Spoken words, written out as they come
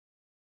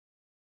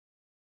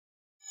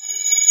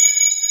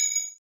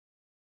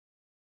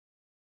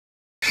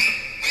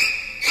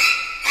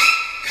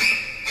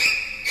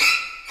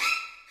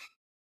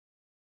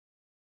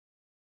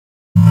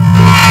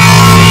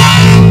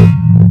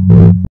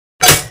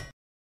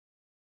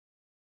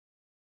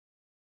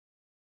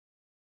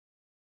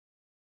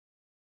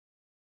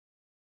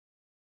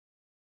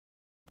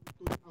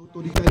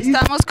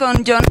Estamos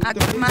con John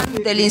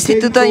Ackerman del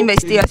Instituto de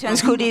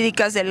Investigaciones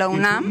Jurídicas de la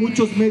UNAM.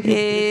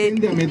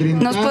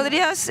 ¿Nos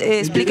podrías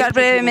explicar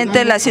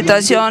brevemente la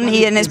situación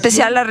y en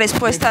especial la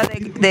respuesta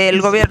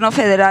del gobierno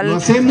federal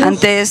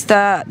ante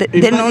esta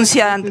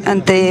denuncia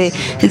ante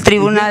el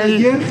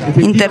Tribunal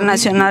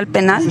Internacional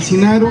Penal?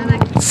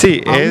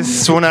 Sí,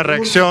 es una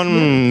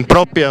reacción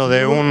propia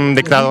de un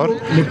dictador,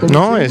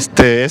 ¿no? Es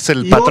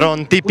el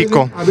patrón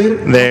típico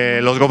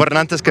de los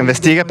gobernantes que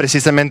investiga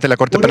precisamente la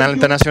Corte Penal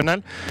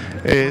Internacional.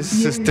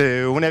 Es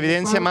una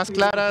evidencia más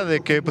clara de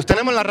que pues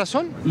tenemos la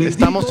razón.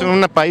 Estamos en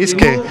un país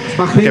que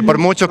por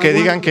mucho que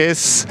digan que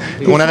es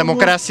una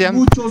democracia,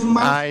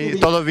 hay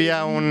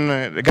todavía un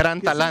gran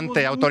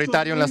talante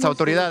autoritario en las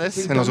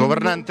autoridades, en los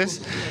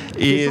gobernantes,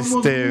 y es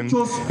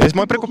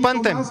muy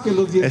preocupante.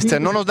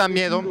 No nos da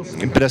miedo,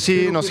 pero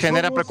sí nos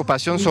genera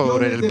preocupación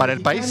para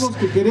el país.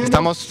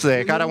 Estamos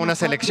de cara a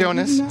unas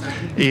elecciones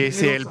y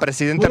si el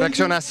presidente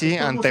reacciona así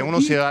ante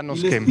unos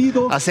ciudadanos que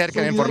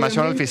acercan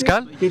información al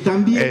fiscal,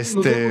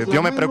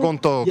 yo me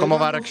pregunto cómo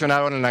va a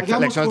reaccionar en las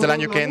elecciones del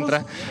año que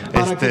entra.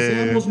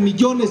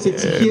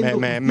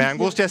 Me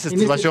angustia esa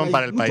situación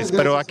para el país,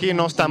 pero aquí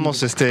no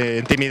estamos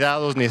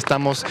intimidados ni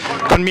estamos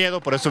con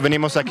miedo, por eso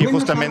venimos aquí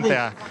justamente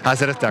a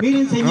hacer este acto,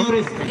 ¿no?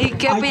 ¿Y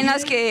qué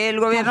opinas que el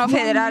gobierno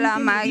federal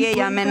amague y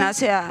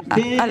amenace a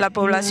la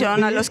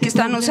población, a los que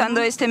están usando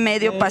este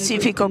medio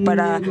pacífico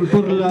para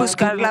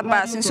buscar la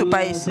paz en su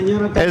país?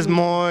 Es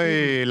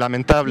muy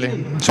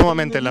lamentable,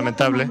 sumamente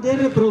lamentable.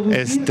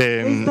 Es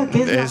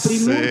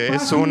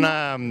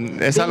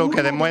algo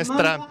que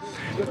demuestra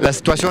la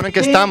situación en que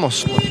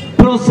estamos.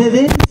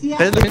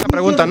 Es la misma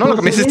pregunta, ¿no? Lo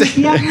que me hiciste.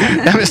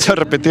 Ya me estoy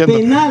repitiendo.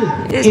 ¿En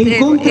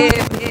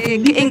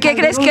qué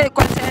crees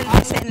cuál será el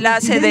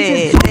desenlace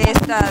de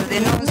esta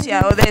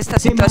denuncia o de esta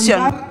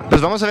situación? Pues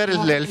vamos a ver,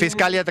 el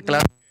fiscal ya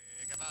declaró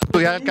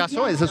estudiar el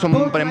caso. Ese es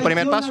un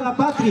primer paso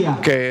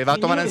que va a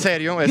tomar en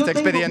serio este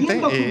expediente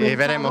y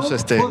veremos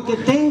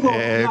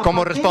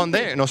cómo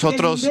responde.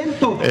 Nosotros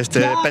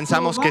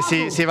pensamos que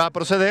sí va a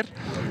proceder,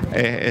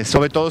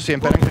 sobre todo si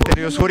imperan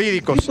criterios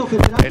jurídicos. El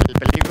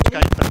peligro es que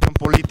haya presión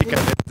política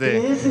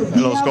desde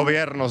los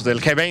gobiernos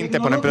del G20,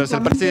 por ejemplo, desde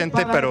el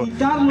presidente, pero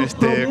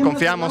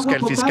confiamos que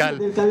el fiscal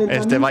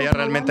vaya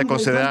realmente a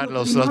considerar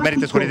los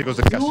méritos jurídicos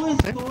del caso.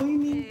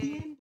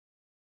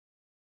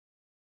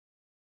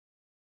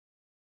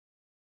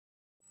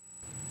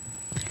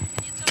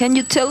 Can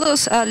you tell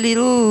us a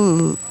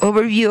little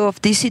overview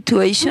of this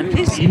situation?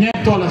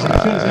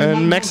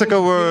 In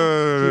Mexico,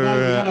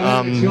 we're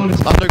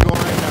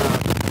undergoing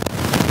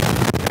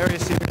very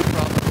serious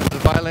problems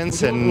of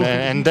violence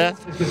and death.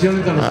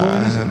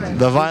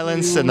 The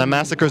violence and the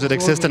massacres that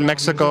exist in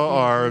Mexico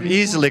are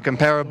easily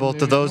comparable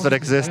to those that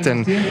exist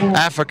in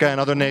Africa and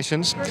other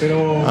nations.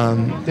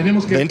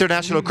 The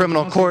International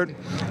Criminal Court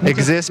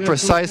exists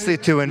precisely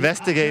to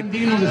investigate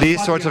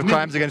these sorts of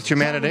crimes against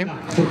humanity.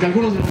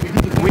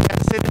 We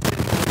have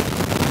citizens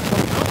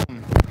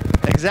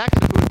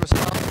exactly who is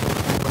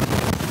responsible for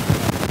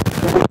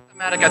the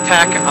systematic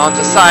attack on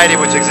society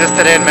which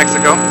existed in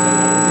Mexico.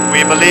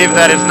 We believe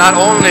that it's not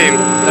only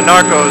the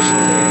narcos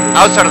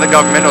outside of the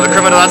government or the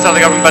criminals outside of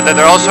the government, but that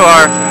there also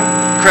are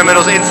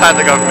criminals inside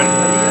the government.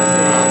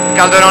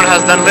 Calderón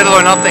has done little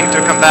or nothing to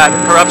combat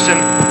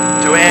corruption,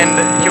 to end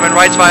human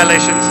rights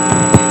violations,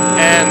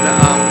 and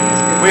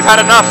we've had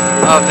enough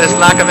of this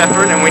lack of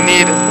effort, and we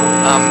need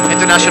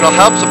international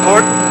help,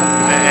 support,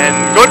 and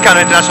good kind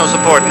of international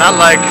support, not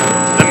like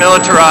the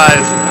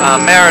militarized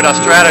Merida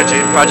strategy,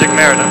 Project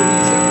Merida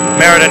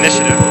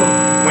Initiative.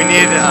 We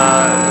need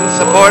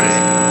support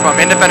from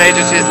independent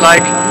agencies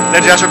like the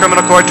International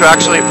Criminal Court to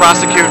actually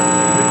prosecute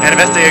and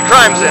investigate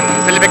crimes, and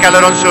Felipe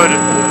Calderón should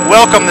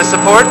welcome this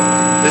support,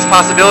 this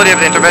possibility of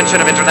the intervention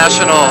of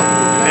international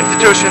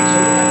institutions,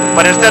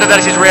 but instead of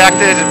that he's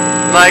reacted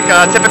like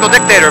a typical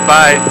dictator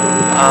by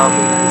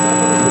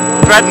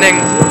threatening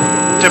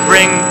to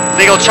bring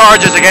legal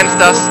charges against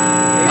us.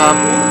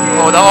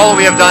 All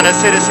we have done as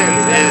citizens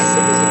is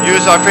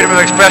use our freedom of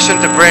expression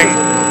to bring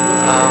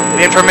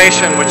the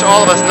information which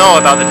all of us know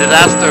about the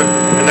disaster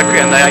and the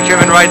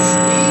human rights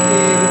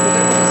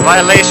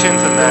violations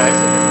and the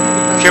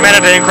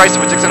humanitarian crisis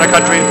which exists in our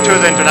country to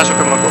the International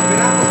Criminal Court.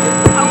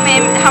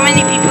 How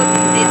many people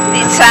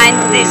did sign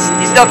this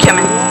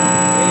document?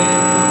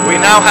 We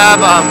now have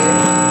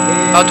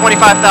about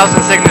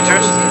 25,000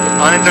 signatures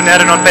on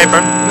internet and on paper,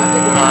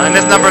 and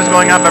this number is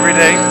going up every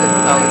day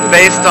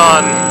based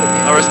on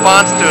a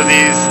response to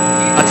these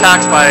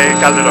attacks by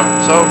Calderón.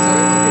 So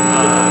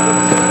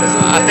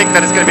I think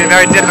that it's going to be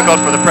very difficult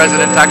for the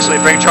president to actually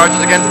bring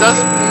charges against us.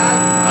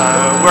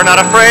 We're not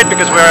afraid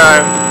because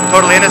we're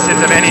totally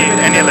innocent of any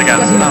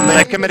illegality. They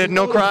have committed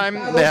no crime,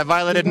 they have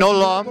violated no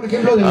law.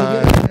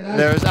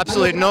 There is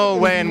absolutely no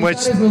way in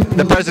which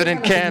the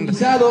president can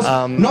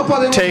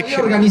take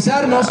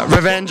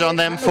revenge on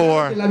them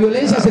for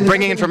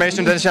bringing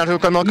information to the International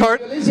Criminal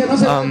Court.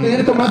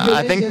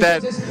 I think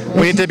that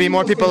we need to be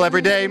more people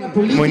every day.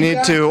 We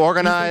need to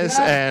organize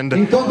and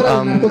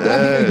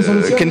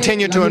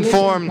continue to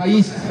inform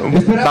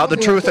about the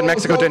truth in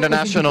Mexico to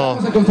international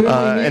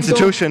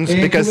institutions,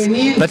 because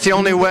because that's the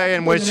only way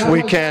in which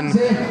we can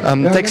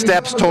take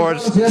steps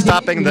towards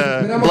stopping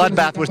the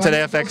bloodbath which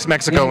today affects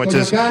Mexico, which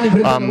is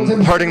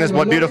hurting this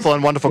beautiful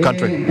and wonderful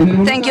country.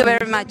 Thank you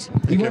very much.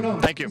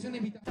 Thank you.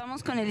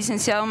 Estamos con el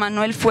licenciado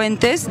Manuel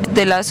Fuentes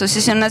de la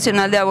Asociación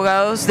Nacional de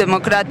Abogados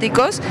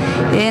Democráticos.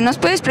 ¿Nos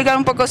puede explicar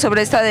un poco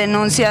sobre esta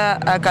denuncia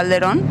a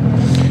Calderón?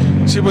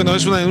 Sí, bueno,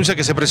 es una denuncia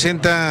que se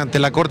presenta ante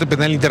la Corte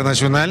Penal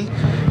Internacional.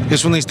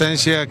 Es una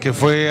instancia que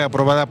fue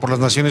aprobada por las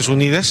Naciones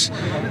Unidas,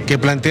 que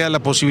plantea la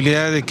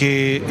posibilidad de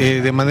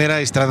que de manera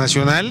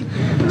extranacional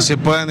se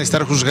puedan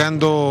estar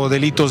juzgando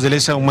delitos de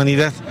lesa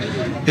humanidad.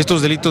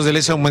 Estos delitos de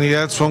lesa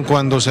humanidad son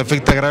cuando se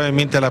afecta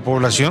gravemente a la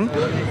población,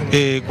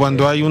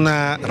 cuando hay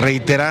una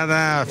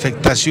reiterada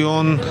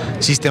afectación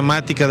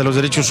sistemática de los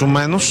derechos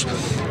humanos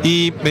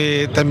y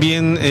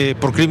también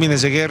por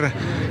crímenes de guerra.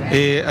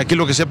 Aquí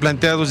lo que se ha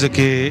planteado es de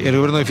que el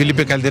gobierno de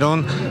Felipe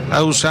Calderón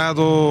ha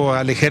usado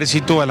al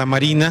ejército, a la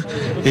marina,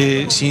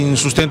 sin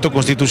sustento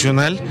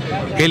constitucional.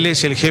 Él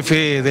es el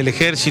jefe del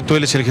ejército,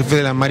 él es el jefe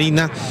de la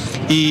marina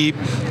y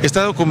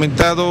está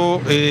documentado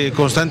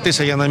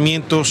constantes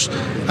allanamientos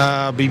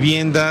a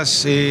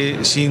viviendas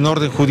sin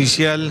orden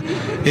judicial,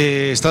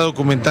 está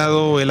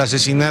documentado el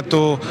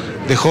asesinato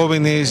de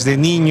jóvenes, de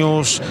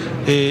niños,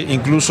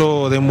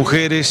 incluso de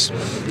mujeres,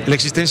 la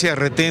existencia de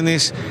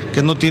retenes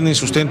que no tienen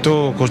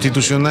sustento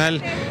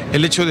constitucional,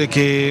 el hecho de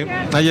que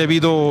haya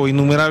habido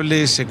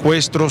innumerables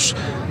secuestros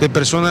de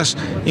personas,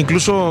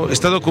 incluso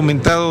está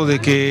documentado de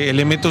que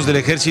elementos del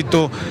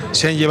ejército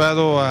se han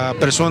llevado a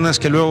personas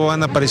que luego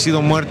han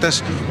aparecido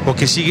muertas o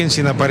que siguen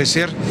sin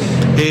aparecer.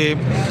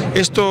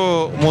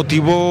 Esto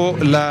motivó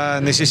la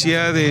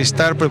necesidad de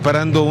estar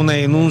preparando una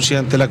denuncia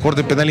ante la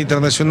Corte Penal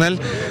Internacional,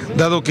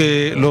 dado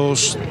que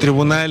los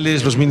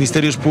tribunales, los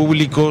ministerios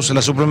públicos,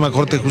 la Suprema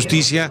Corte de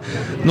Justicia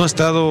no ha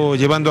estado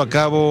llevando a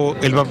cabo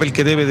el papel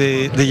que debe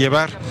de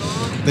llevar.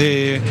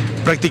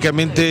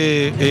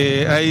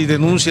 Prácticamente hay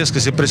denuncias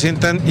que se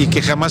presentan y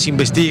que jamás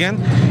investigan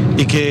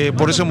y que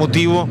por ese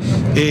motivo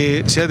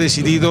se ha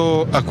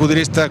decidido acudir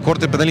a esta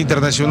Corte Penal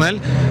Internacional,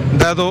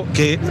 dado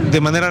que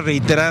de manera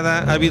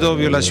reiterada ha habido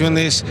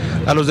violaciones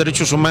a los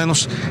derechos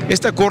humanos.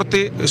 Esta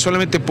Corte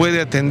solamente puede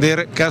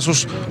atender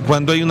casos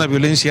cuando hay una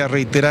violencia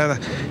reiterada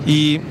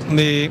y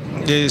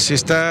se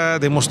está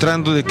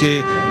demostrando de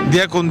que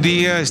día con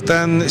día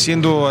están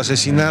siendo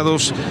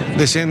asesinados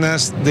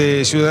decenas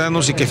de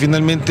ciudadanos y que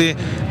finalmente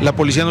la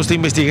policía no está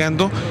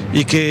investigando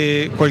y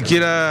que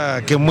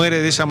cualquiera que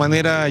muere de esa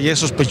manera ya es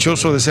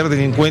sospechoso de ser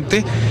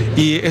delincuente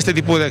y este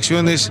tipo de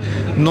acciones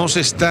no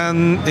se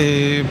están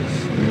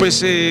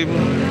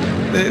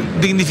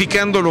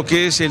dignificando lo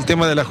que es el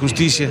tema de la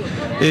justicia.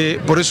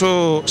 Por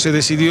eso se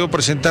decidió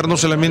presentar no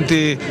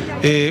solamente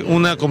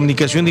una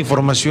comunicación de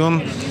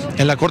información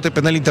en la Corte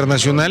Penal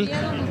Internacional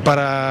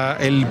para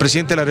el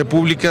presidente de la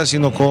República,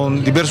 sino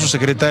con diversos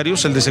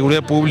secretarios, el de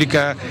Seguridad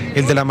Pública,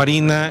 el de la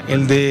Marina,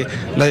 el de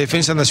la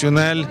Defensa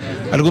Nacional,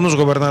 algunos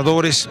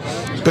gobernadores,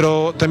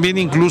 pero también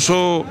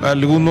incluso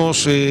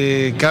algunos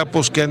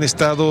capos que han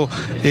estado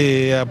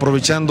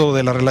aprovechando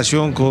de la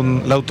relación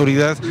con la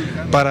autoridad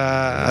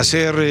para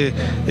hacer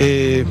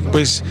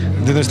pues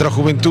de nuestra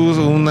juventud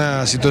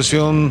una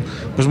situación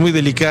pues muy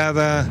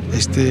delicada,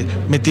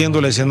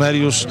 metiéndola a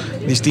escenarios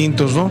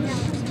distintos, ¿no?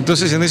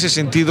 Entonces, en ese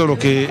sentido, lo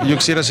que yo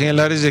quisiera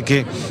señalar es de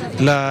que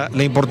la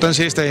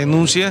importancia de esta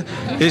denuncia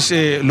es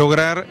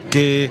lograr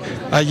que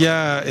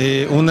haya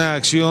una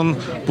acción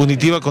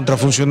punitiva contra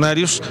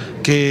funcionarios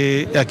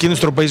que aquí en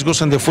nuestro país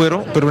gozan de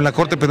fuero, pero en la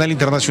Corte Penal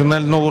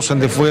Internacional no gozan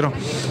de fuero.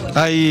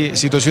 Hay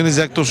situaciones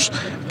de actos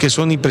que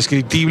son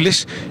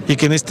imprescriptibles y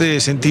que en este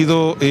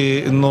sentido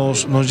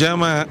nos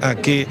llama a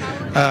que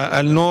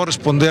al no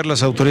responder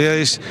las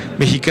autoridades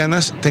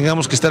mexicanas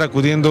tengamos que estar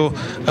acudiendo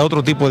a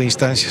otro tipo de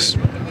instancias.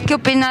 ¿Qué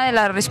opina de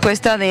la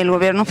respuesta del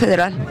gobierno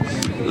federal?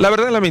 La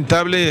verdad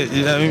lamentable,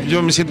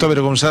 yo me siento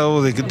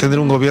avergonzado de tener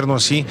un gobierno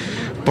así,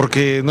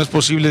 porque no es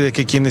posible de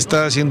que quien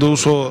está haciendo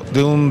uso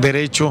de un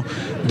derecho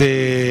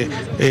de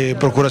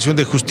procuración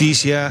de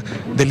justicia,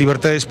 de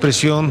libertad de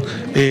expresión,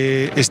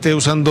 esté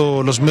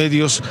usando los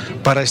medios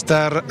para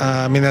estar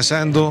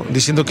amenazando,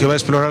 diciendo que va a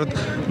explorar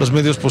los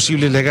medios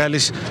posibles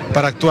legales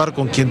para actuar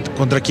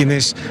contra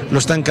quienes lo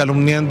están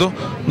calumniando.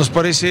 Nos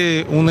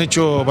parece un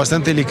hecho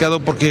bastante delicado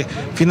porque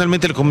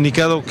finalmente el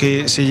comunicado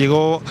que se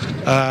llegó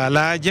a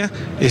La Haya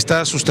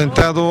está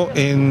sustentado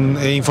en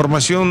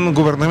información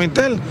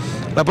gubernamental.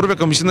 La propia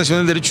Comisión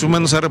Nacional de Derechos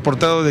Humanos ha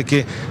reportado de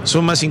que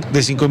son más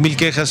de 5,000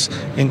 quejas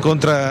en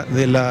contra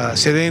de la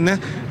Sedena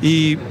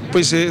y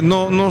pues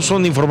no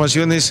son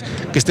informaciones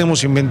que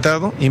estemos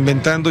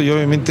inventando y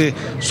obviamente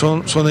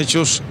son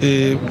hechos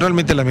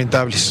realmente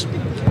lamentables.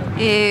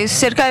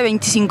 Cerca de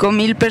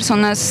 25,000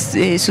 personas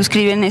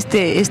suscriben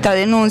esta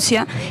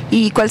denuncia.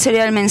 ¿Y cuál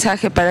sería el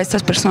mensaje para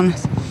estas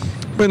personas?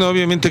 Bueno,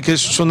 obviamente que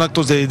son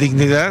actos de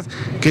dignidad,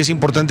 que es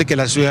importante que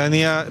la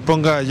ciudadanía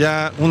ponga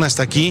ya un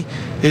hasta aquí,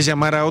 es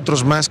llamar a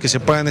otros más que se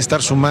puedan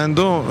estar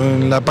sumando.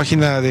 En la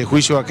página de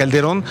Juicio a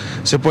Calderón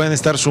se pueden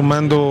estar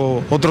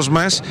sumando otros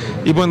más,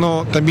 y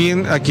bueno,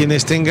 también a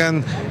quienes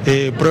tengan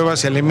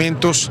pruebas y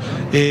elementos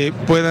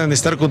puedan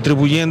estar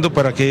contribuyendo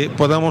para que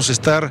podamos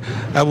estar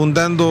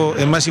abundando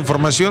en más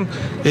información.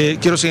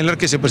 Quiero señalar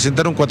que se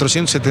presentaron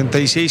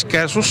 476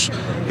 casos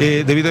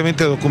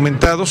debidamente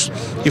documentados,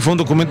 y fue un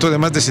documento de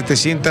más de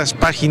 700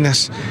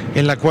 páginas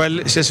en la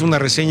cual se hace una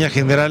reseña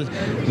general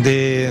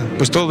de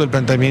pues todo el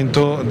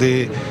planteamiento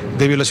de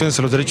violaciones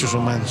a los derechos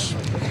humanos.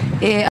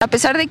 A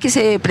pesar de que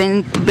se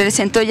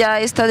presentó ya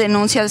esta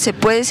denuncia, ¿se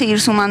puede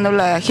seguir sumando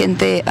la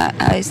gente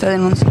a esta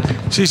denuncia?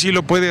 Sí,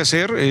 lo puede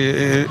hacer.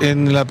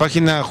 En la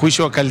página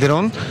Juicio a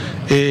Calderón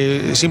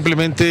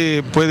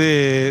simplemente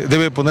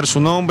debe poner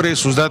su nombre,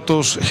 sus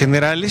datos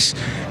generales.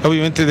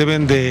 Obviamente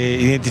deben de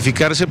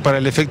identificarse para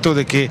el efecto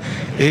de que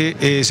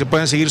se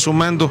puedan seguir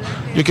sumando.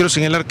 Yo quiero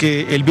señalar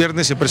que el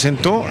viernes se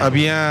presentó,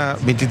 había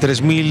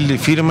 23,000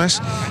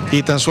 firmas,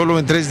 y tan solo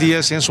en 3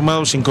 días se han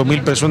sumado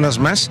 5,000 personas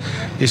más.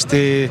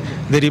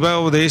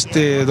 Derivado de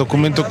este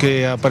documento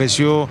que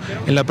apareció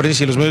en la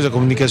prensa y los medios de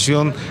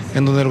comunicación,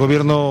 en donde el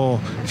gobierno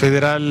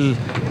federal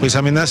pues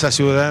amenaza a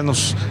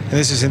ciudadanos en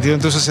ese sentido.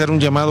 Entonces, hacer un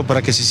llamado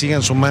para que se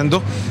sigan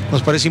sumando.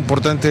 Nos parece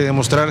importante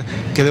demostrar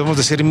que debemos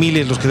de ser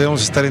miles los que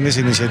debemos estar en esa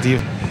iniciativa.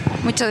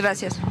 Muchas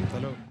gracias.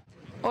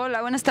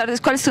 Hola, buenas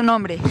tardes. ¿Cuál es tu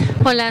nombre?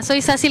 Hola,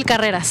 soy Sácil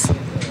Carreras.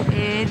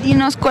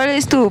 Dinos, ¿cuál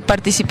es tu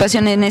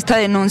participación en esta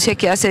denuncia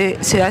que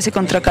se hace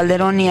contra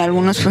Calderón y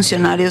algunos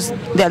funcionarios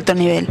de alto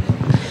nivel?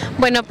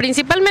 Bueno,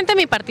 principalmente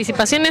mi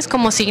participación es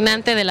como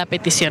signante de la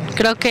petición.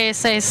 Creo que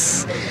esa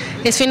es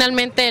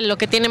finalmente lo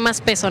que tiene más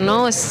peso,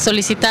 ¿no? Es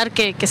solicitar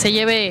que se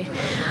lleve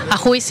a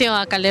juicio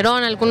a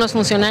Calderón, a algunos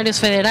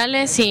funcionarios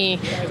federales y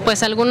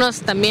pues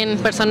algunos también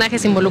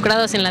personajes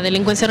involucrados en la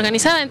delincuencia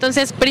organizada.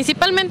 Entonces,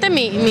 principalmente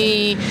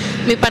mi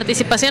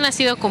participación ha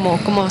sido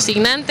como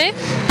signante,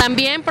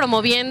 también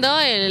promoviendo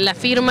la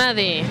firma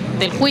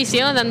del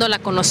juicio, dándola a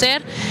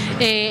conocer,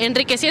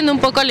 enriqueciendo un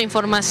poco la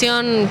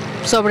información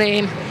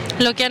sobre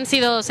lo que han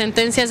sido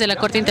sentencias de la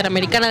Corte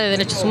Interamericana de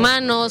Derechos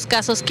Humanos,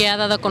 casos que ha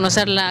dado a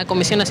conocer la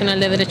Comisión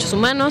Nacional de Derechos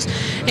Humanos.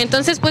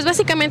 Entonces, pues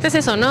básicamente es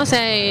eso, ¿no? O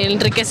sea,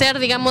 enriquecer,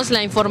 digamos,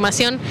 la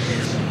información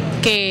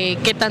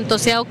que tanto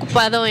se ha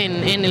ocupado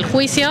en el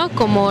juicio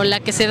como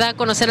la que se da a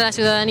conocer a la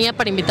ciudadanía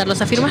para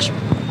invitarlos a firmar.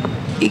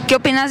 ¿Y qué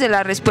opinas de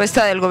la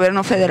respuesta del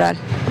gobierno federal?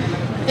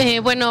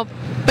 Bueno,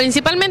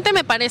 principalmente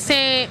me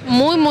parece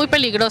muy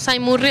peligrosa y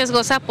muy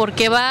riesgosa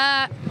porque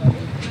va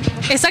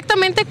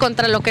exactamente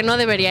contra lo que no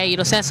debería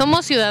ir. O sea,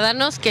 somos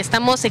ciudadanos que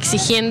estamos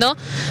exigiendo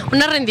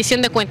una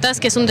rendición de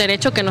cuentas, que es un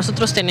derecho que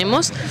nosotros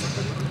tenemos,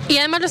 y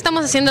además lo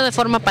estamos haciendo de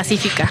forma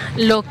pacífica.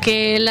 Lo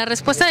que la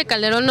respuesta de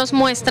Calderón nos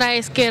muestra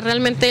es que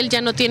realmente él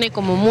ya no tiene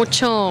como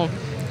mucho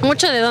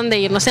de dónde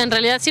ir. O sea, en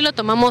realidad sí lo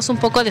tomamos un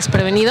poco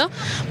desprevenido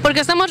porque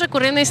estamos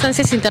recurriendo a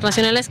instancias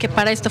internacionales que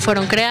para esto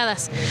fueron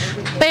creadas.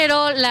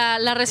 Pero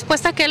la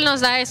respuesta que él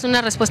nos da es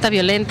una respuesta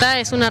violenta,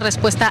 es una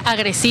respuesta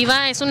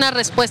agresiva, es una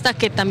respuesta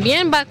que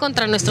también va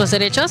contra nuestros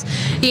derechos,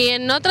 y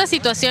en otras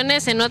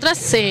situaciones, en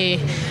otras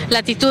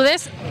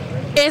latitudes,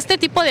 este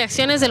tipo de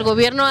acciones del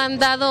gobierno han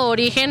dado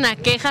origen a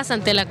quejas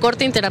ante la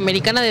Corte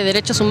Interamericana de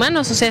Derechos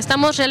Humanos. O sea,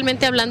 estamos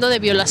realmente hablando de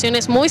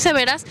violaciones muy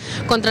severas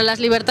contra las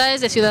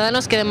libertades de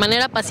ciudadanos que de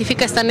manera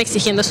pacífica están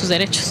exigiendo sus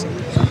derechos.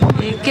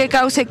 ¿Qué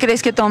cauce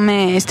crees que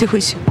tome este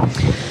juicio?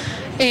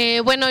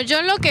 Bueno,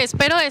 yo lo que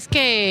espero es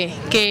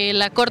que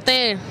la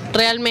Corte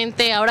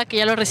realmente, ahora que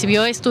ya lo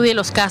recibió, estudie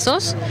los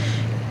casos,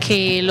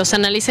 que los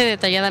analice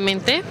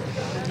detalladamente.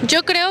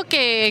 Yo creo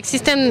que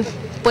existen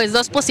pues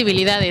 2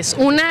 posibilidades.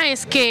 Una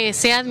es que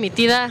sea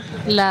admitida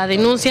la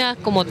denuncia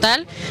como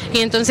tal y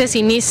entonces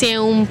inicie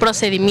un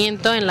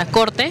procedimiento en la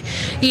Corte,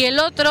 y el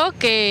otro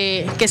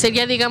que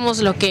sería, digamos,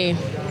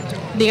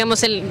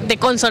 el de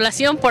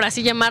consolación, por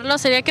así llamarlo,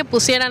 sería que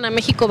pusieran a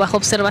México bajo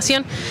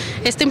observación.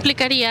 Esto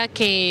implicaría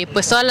que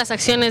pues todas las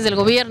acciones del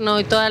gobierno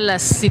y todas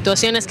las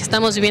situaciones que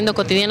estamos viviendo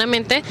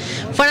cotidianamente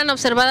fueran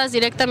observadas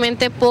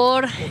directamente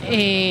por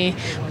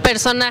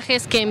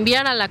personajes que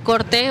enviara a la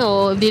Corte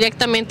o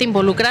directamente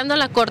involucrando a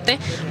la Corte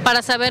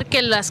para saber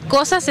que las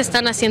cosas se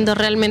están haciendo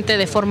realmente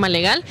de forma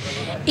legal,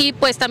 y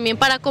pues también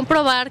para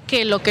comprobar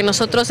que lo que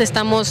nosotros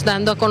estamos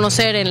dando a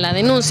conocer en la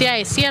denuncia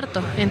es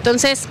cierto.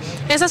 Entonces,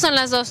 esas son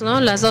las dos, ¿no?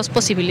 Las 2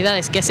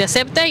 posibilidades: que se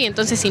acepte y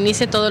entonces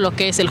inicie todo lo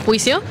que es el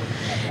juicio,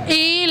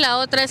 y la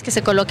otra es que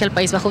se coloque al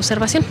país bajo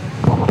observación.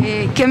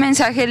 ¿Qué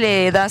mensaje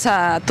le das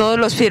a todos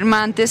los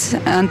firmantes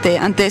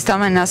ante esta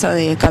amenaza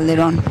de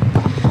Calderón?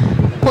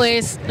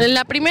 Pues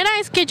la primera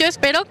es que yo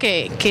espero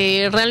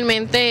que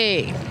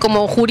realmente,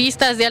 como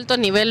juristas de alto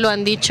nivel lo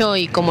han dicho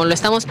y como lo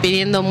estamos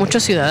pidiendo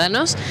muchos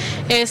ciudadanos,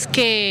 es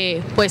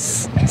que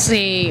pues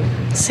se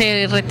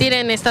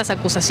retiren estas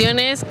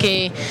acusaciones,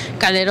 que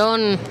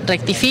Calderón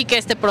rectifique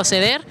este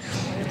proceder,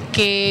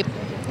 que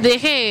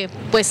deje,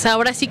 pues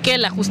ahora sí que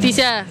la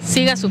justicia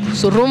siga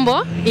su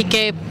rumbo, y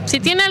que si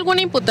tiene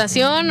alguna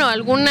imputación o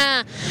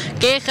alguna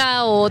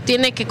queja o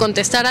tiene que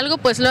contestar algo,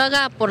 pues lo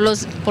haga por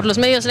los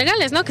medios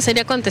legales, ¿no? Que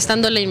sería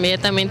contestándole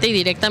inmediatamente y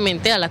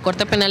directamente a la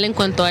Corte Penal en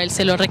cuanto a él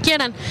se lo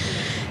requieran.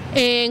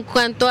 En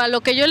cuanto a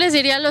lo que yo les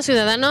diría a los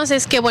ciudadanos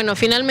es que, bueno,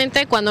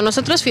 finalmente cuando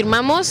nosotros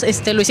firmamos,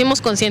 lo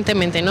hicimos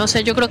conscientemente, ¿no? O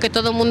sea, yo creo que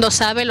todo el mundo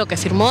sabe lo que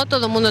firmó,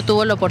 todo el mundo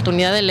tuvo la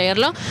oportunidad de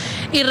leerlo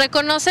y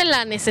reconoce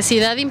la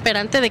necesidad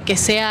imperante de que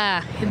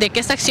esta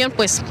acción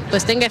pues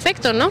tenga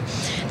efecto, ¿no?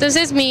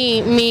 Entonces,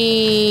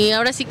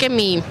 ahora sí que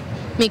mi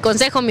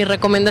consejo, mi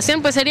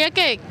recomendación, pues sería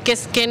que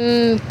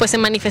pues se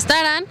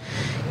manifestaran,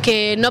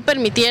 que no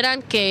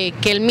permitieran que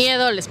el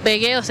miedo les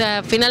pegue. O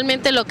sea,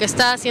 finalmente lo que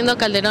está haciendo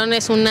Calderón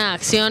es una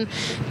acción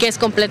que es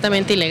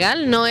completamente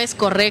ilegal, no es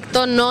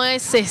correcto, no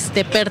es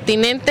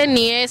pertinente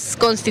ni es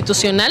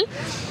constitucional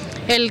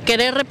el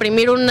querer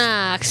reprimir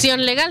una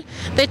acción legal.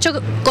 De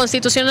hecho,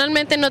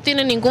 constitucionalmente no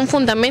tiene ningún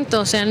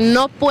fundamento, o sea,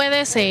 no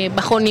puedes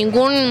bajo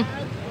ningún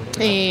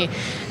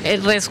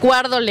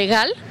resguardo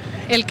legal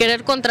el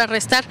querer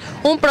contrarrestar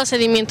un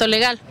procedimiento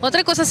legal.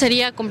 Otra cosa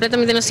sería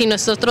completamente, no, si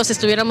nosotros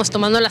estuviéramos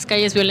tomando las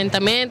calles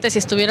violentamente, si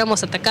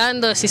estuviéramos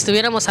atacando, si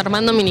estuviéramos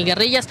armando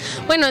miniguerrillas,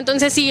 bueno,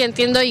 entonces sí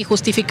entiendo y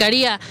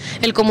justificaría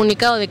el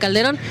comunicado de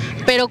Calderón,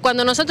 pero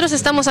cuando nosotros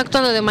estamos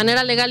actuando de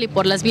manera legal y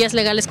por las vías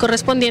legales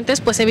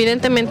correspondientes, pues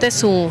evidentemente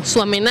su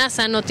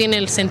amenaza no tiene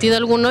el sentido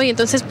alguno, y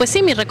entonces pues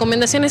sí, mi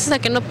recomendación es esa,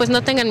 que no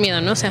tengan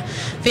miedo, ¿no? O sea,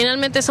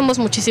 finalmente somos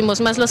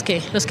muchísimos más los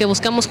que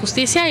buscamos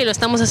justicia y lo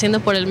estamos haciendo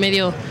por el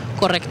medio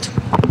correcto.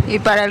 ¿Y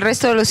para el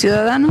resto de los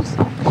ciudadanos?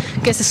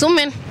 Que se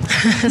sumen,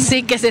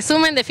 sí, que se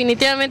sumen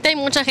definitivamente. Hay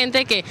mucha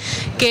gente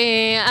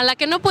a la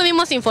que no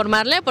pudimos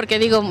informarle, porque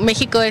digo,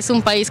 México es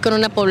un país con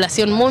una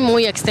población muy,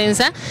 muy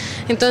extensa.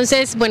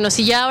 Entonces, bueno,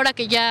 si ya ahora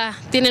que ya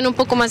tienen un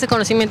poco más de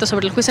conocimiento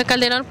sobre el juicio de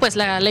Calderón, pues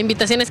la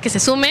invitación es que se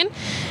sumen,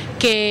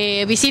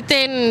 que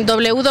visiten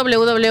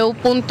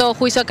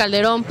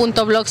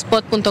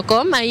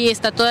www.juiciocalderón.blogspot.com. Ahí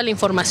está toda la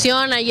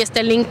información, ahí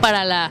está el link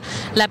para la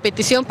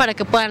petición para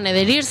que puedan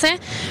adherirse.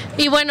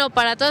 Y bueno,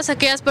 para todas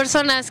aquellas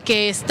personas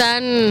que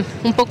están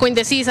un poco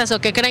indecisas o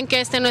que creen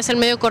que este no es el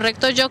medio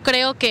correcto, yo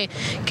creo que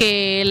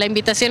la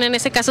invitación en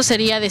ese caso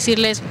sería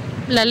decirles: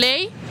 la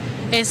ley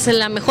es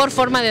la mejor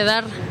forma de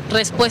dar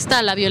respuesta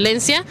a la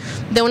violencia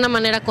de una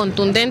manera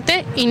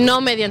contundente y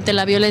no mediante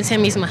la violencia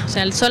misma. O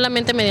sea,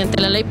 solamente mediante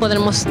la ley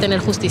podremos tener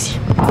justicia.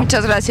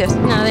 Muchas gracias.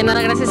 Nada, de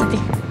nada, gracias a ti.